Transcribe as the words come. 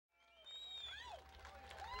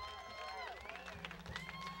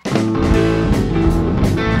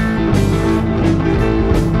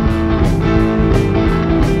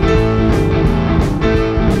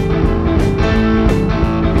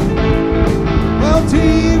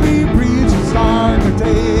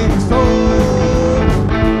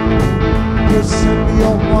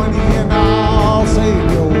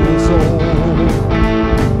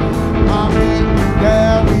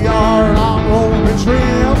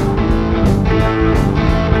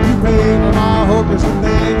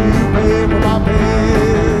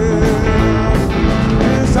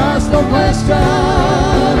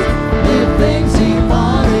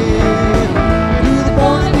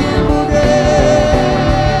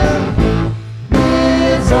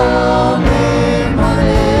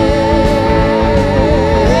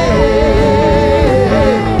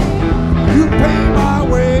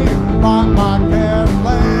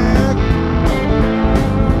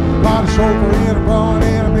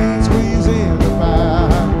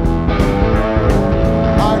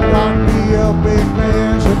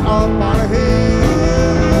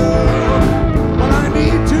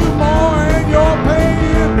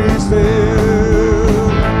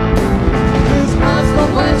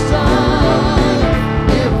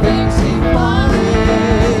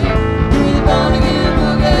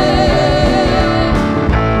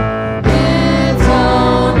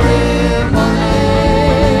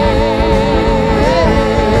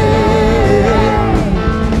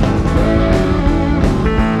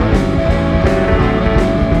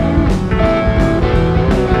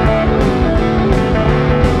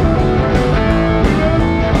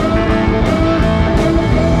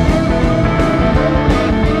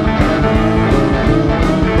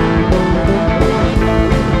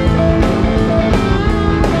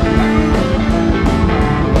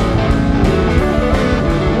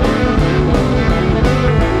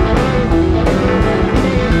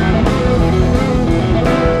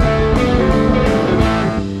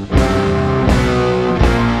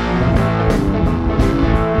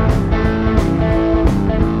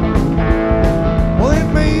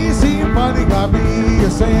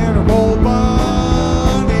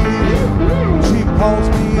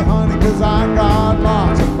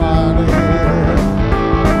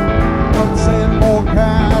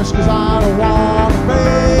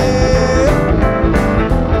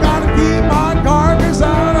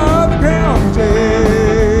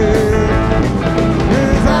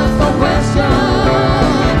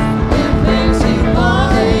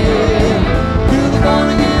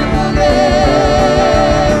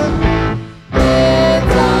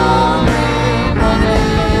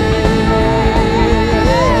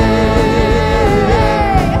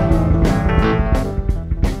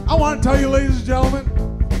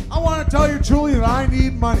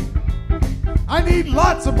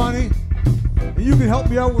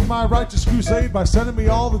By sending me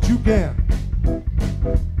all that you can.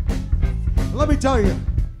 And let me tell you,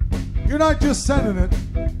 you're not just sending it,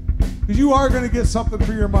 because you are going to get something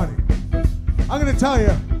for your money. I'm going to tell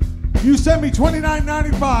you, you send me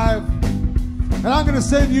 $29.95, and I'm going to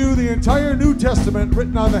send you the entire New Testament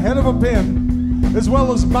written on the head of a pin, as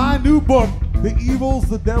well as my new book, The Evils,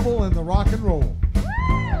 the Devil, and the Rock and Roll.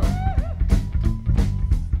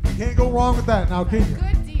 You can't go wrong with that now, can you?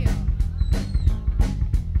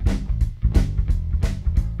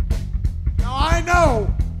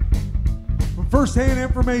 Know from first-hand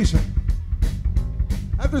information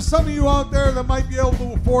that there's some of you out there that might be able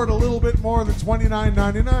to afford a little bit more than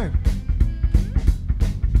 $29.99.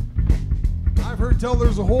 I've heard tell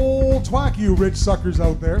there's a whole twack of you rich suckers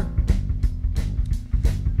out there.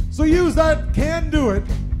 So use that can do it.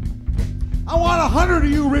 I want 100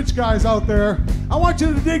 of you rich guys out there. I want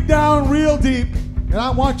you to dig down real deep, and I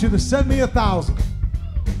want you to send me 1,000.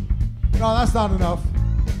 No, that's not enough.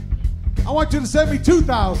 I want you to send me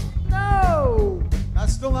 2,000. No.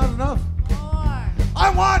 That's still not enough. More.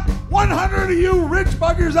 I want 100 of you rich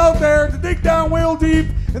buggers out there to dig down real deep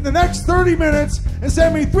in the next 30 minutes and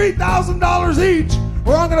send me $3,000 each,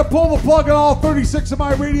 or I'm going to pull the plug on all 36 of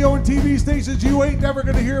my radio and TV stations. You ain't never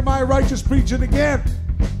going to hear my righteous preaching again.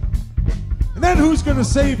 And then who's going to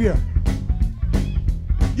save you?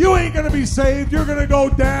 You ain't going to be saved. You're going to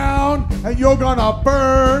go down and you're going to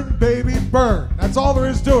burn, baby, burn. That's all there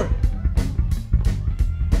is to it.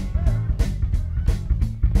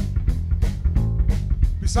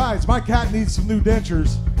 Besides, my cat needs some new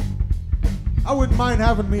dentures. I wouldn't mind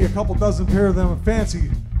having me a couple dozen pair of them fancy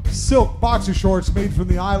silk boxer shorts made from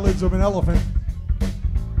the eyelids of an elephant.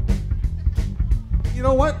 You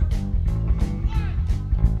know what?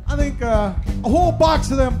 I think a whole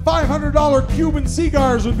box of them $500 Cuban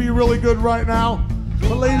cigars would be really good right now.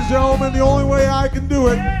 But ladies and gentlemen, the only way I can do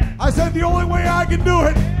it, I said the only way I can do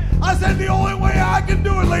it, I said the only way I can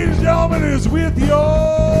do it, ladies and gentlemen, is with your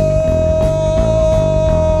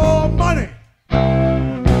money.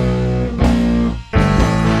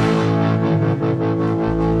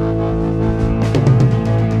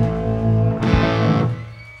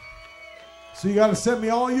 So you got to send me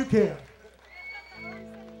all you can.